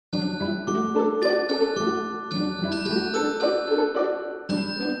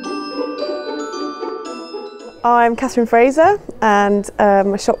I'm Katherine Fraser, and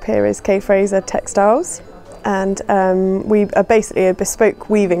my shop here is K Fraser Textiles, and we are basically a bespoke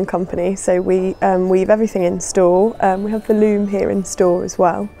weaving company, so we weave everything in store. We have the loom here in store as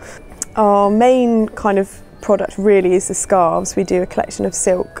well. Our main kind of product really is the scarves. We do a collection of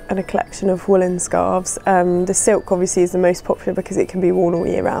silk and a collection of woolen scarves. The silk obviously is the most popular because it can be worn all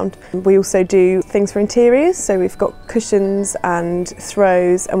year round. We also do things for interiors, so we've got cushions and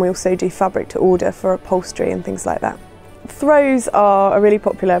throws, and we also do fabric to order for upholstery and things like that. Throws are a really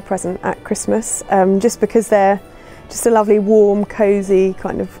popular present at Christmas, just because they're just a lovely warm cosy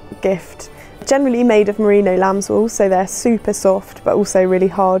kind of gift. Generally made of merino lambswool, so they're super soft but also really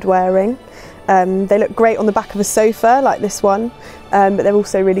hard wearing. They look great on the back of a sofa like this one, but they're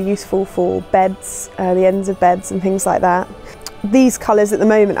also really useful for beds, the ends of beds and things like that. These colours at the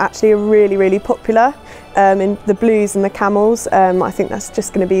moment actually are really popular, in the blues and the camels. I think that's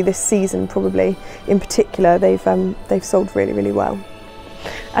just going to be this season probably in particular. They've sold really well.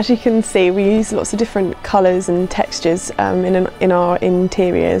 As you can see, we use lots of different colours and textures in our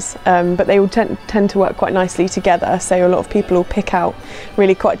interiors, but they all tend to work quite nicely together, so a lot of people will pick out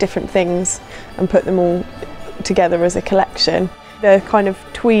really quite different things and put them all together as a collection. The kind of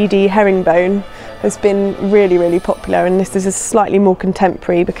tweedy herringbone has been really popular, and this is a slightly more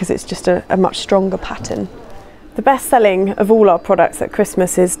contemporary because it's just a much stronger pattern. The best selling of all our products at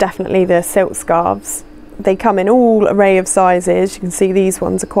Christmas is definitely the silk scarves. They come in all array of sizes. You can see these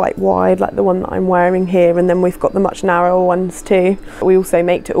ones are quite wide, like the one that I'm wearing here, and then we've got the much narrower ones too. We also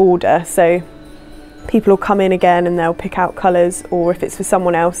make to order, so people will come in again and they'll pick out colours, or if it's for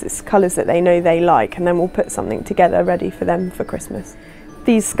someone else, it's colours that they know they like, and then we'll put something together ready for them for Christmas.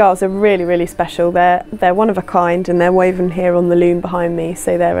 These scarves are really special. They're one of a kind, and they're woven here on the loom behind me,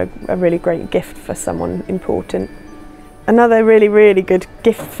 so they're a really great gift for someone important. Another really good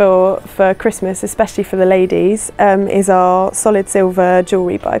gift for Christmas, especially for the ladies, is our solid silver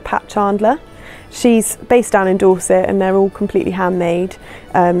jewellery by Pat Chandler. She's based down in Dorset, and they're all completely handmade,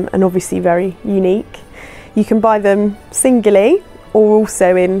 and obviously very unique. You can buy them singly or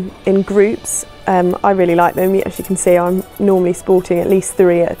also in groups. I really like them. As you can see, I'm normally sporting at least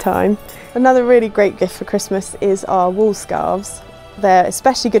 3 at a time. Another really great gift for Christmas is our wool scarves. They're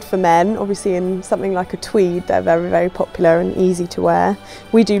especially good for men. Obviously in something like a tweed, they're very popular and easy to wear.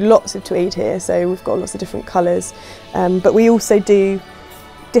 We do lots of tweed here, so we've got lots of different colours, but we also do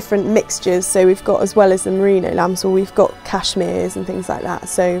different mixtures, so we've got, as well as the merino lambswool, we've got cashmeres and things like that,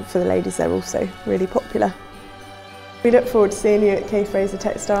 so for the ladies they're also really popular. We look forward to seeing you at K Fraser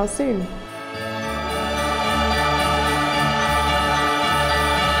Textiles soon.